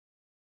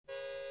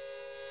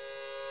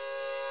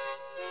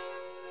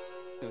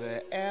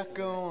The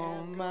echo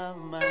on my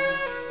mind,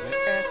 the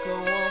echo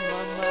on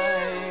my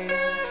mind,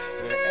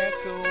 the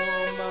echo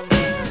on my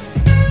mind.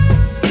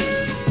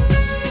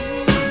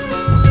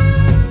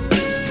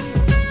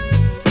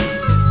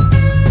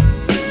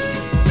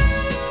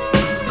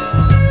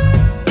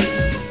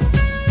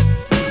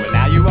 Well,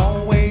 now you're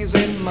always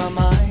in my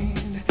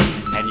mind,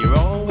 and you're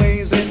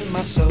always in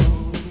my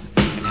soul,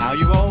 and how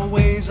you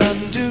always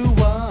undo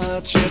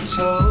what you're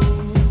told.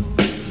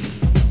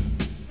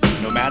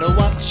 No matter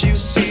what you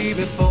see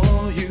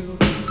before you,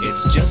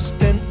 it's just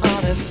an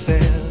honest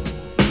sell.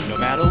 No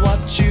matter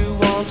what you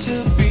want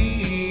to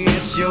be,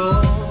 it's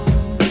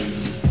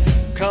yours.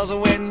 'Cause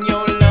when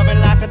you're loving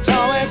like a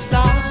toy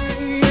star,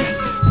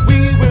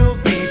 we will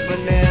be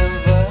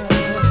forever,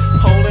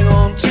 holding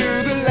on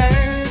to the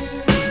last.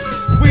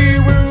 We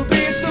will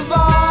be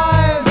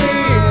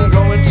surviving,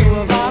 going to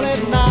a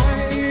violet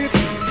night,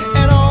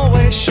 and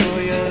always show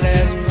you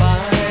let my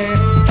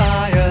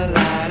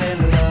firelight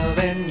and love,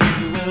 and you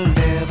will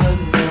never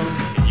know.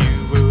 You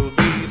will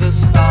be the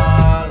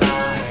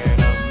starlight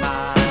of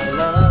my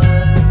love.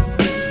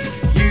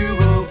 You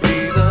will be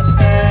the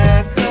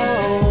echo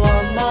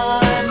on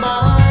my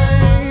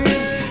mind.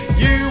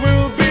 You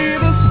will be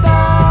the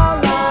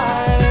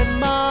starlight in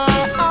my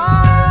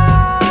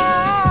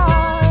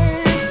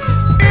eyes.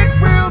 It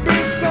will be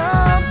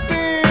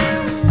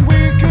something we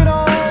could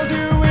all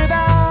do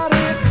without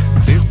it.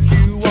 'Cause if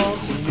you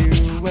want a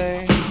new way,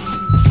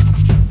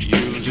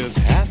 you just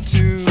have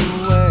to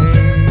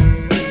wait.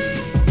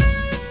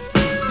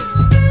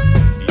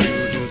 You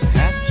just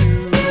have to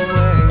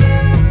wait.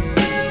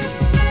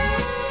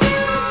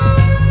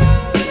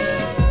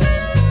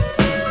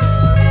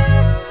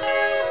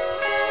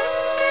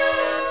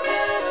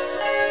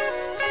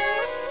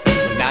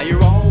 But now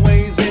you're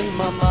always in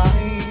my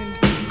mind,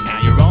 now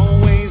you're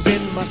always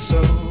in my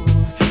soul,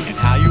 and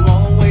how you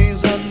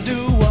always undo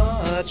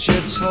what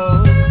you're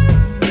told.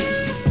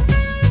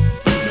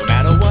 No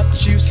matter what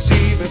you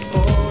see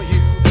before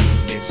you,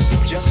 it's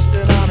just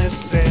an honest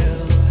sell.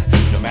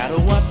 No matter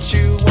what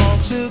you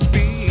want to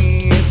be,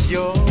 it's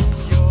yours.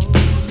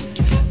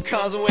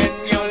 'Cause when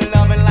you're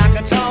loving like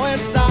a toy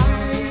star,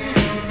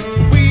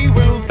 we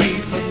will be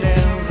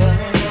forever,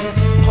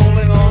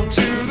 holding on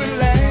to the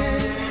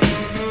last.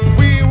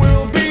 We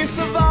will be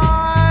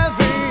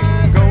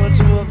surviving, going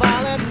to a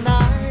violet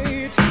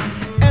night,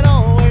 and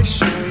always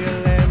show you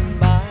let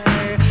by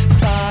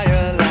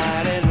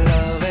firelight and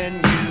love, and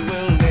you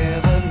will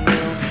never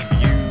know.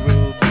 You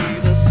will be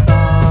the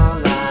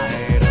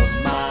starlight of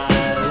my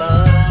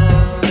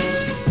love.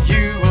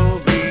 You will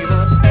be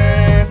the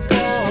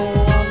echo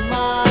on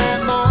my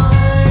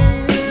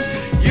mind.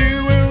 You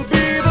will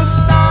be the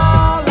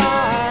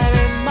starlight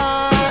in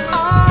my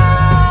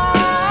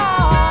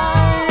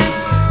eyes.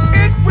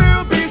 It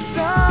will be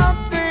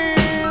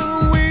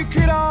something we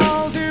could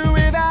all do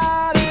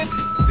without it.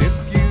 'Cause if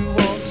you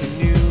want a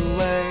new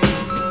way,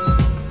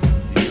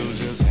 you'll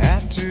just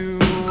have to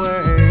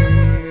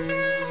wait.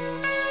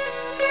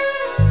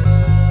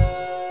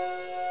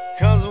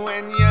 'Cause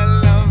when you